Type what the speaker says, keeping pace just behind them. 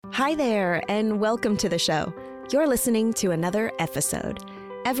Hi there, and welcome to the show. You're listening to another episode.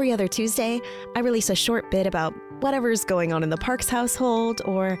 Every other Tuesday, I release a short bit about whatever's going on in the Parks household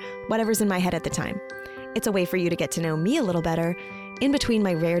or whatever's in my head at the time. It's a way for you to get to know me a little better in between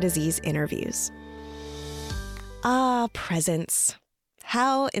my rare disease interviews. Presents.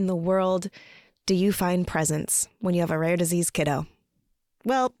 How in the world do you find presents when you have a rare disease kiddo?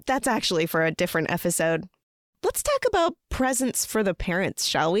 Well, that's actually for a different episode. Let's talk about presents for the parents,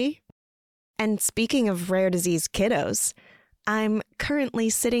 shall we? And speaking of rare disease kiddos, I'm currently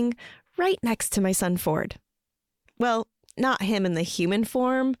sitting right next to my son Ford. Well, not him in the human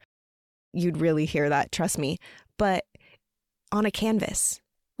form. You'd really hear that, trust me. But on a canvas.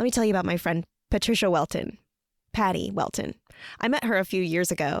 Let me tell you about my friend Patricia Welton. Patty Welton. I met her a few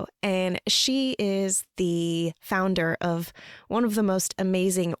years ago, and she is the founder of one of the most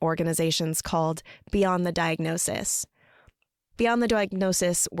amazing organizations called Beyond the Diagnosis. Beyond the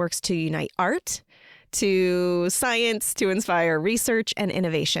Diagnosis works to unite art, to science, to inspire research and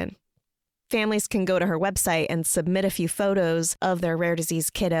innovation. Families can go to her website and submit a few photos of their rare disease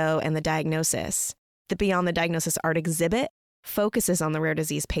kiddo and the diagnosis. The Beyond the Diagnosis art exhibit focuses on the rare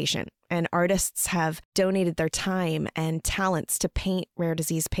disease patient, and artists have donated their time and talents to paint rare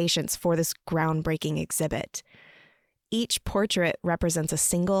disease patients for this groundbreaking exhibit. Each portrait represents a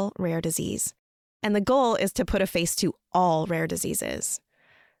single rare disease, and the goal is to put a face to all rare diseases.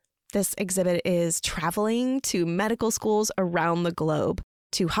 This exhibit is traveling to medical schools around the globe,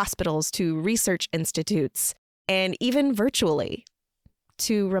 to hospitals, to research institutes, and even virtually,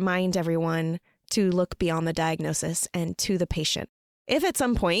 to remind everyone to look beyond the diagnosis and to the patient. If at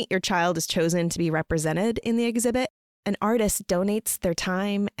some point your child is chosen to be represented in the exhibit, an artist donates their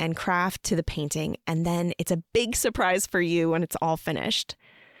time and craft to the painting, and then it's a big surprise for you when it's all finished.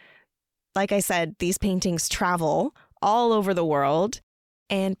 Like I said, these paintings travel all over the world,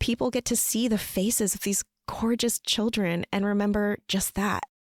 and people get to see the faces of these gorgeous children and remember just that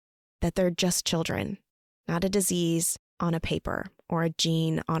they're just children, not a disease on a paper or a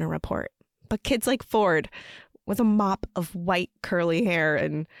gene on a report. But kids like Ford, with a mop of white curly hair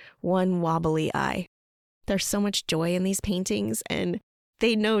and one wobbly eye. There's so much joy in these paintings, and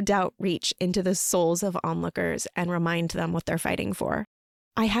they no doubt reach into the souls of onlookers and remind them what they're fighting for.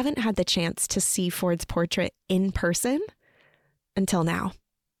 I haven't had the chance to see Ford's portrait in person until now.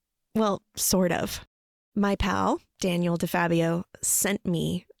 Well, sort of. My pal, Daniel DeFabio, sent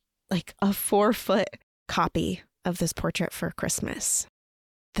me like a 4-foot copy of this portrait for Christmas.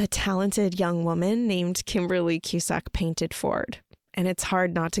 The talented young woman named Kimberly Cusack painted Ford, and it's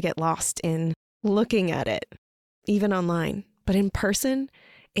hard not to get lost in looking at it, even online. But in person,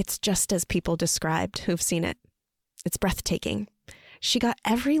 it's just as people described who've seen it. It's breathtaking. She got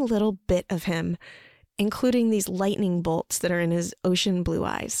every little bit of him, including these lightning bolts that are in his ocean blue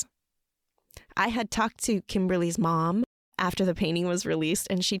eyes. I had talked to Kimberly's mom after the painting was released,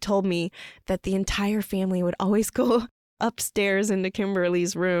 and she told me that the entire family would always go upstairs into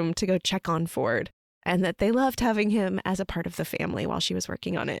Kimberly's room to go check on Ford, and that they loved having him as a part of the family while she was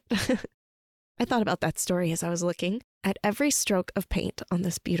working on it. I thought about that story as I was looking at every stroke of paint on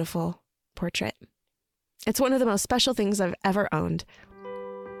this beautiful portrait. It's one of the most special things I've ever owned.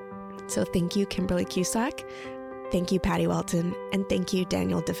 So thank you, Kimberly Cusack. Thank you, Patty Welton. And thank you,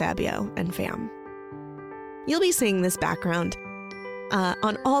 Daniel DeFabio and fam. You'll be seeing this background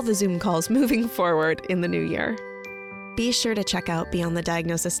on all the Zoom calls moving forward in the new year. Be sure to check out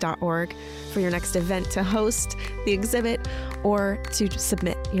beyondthediagnosis.org for your next event to host the exhibit or to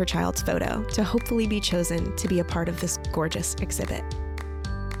submit your child's photo to hopefully be chosen to be a part of this gorgeous exhibit.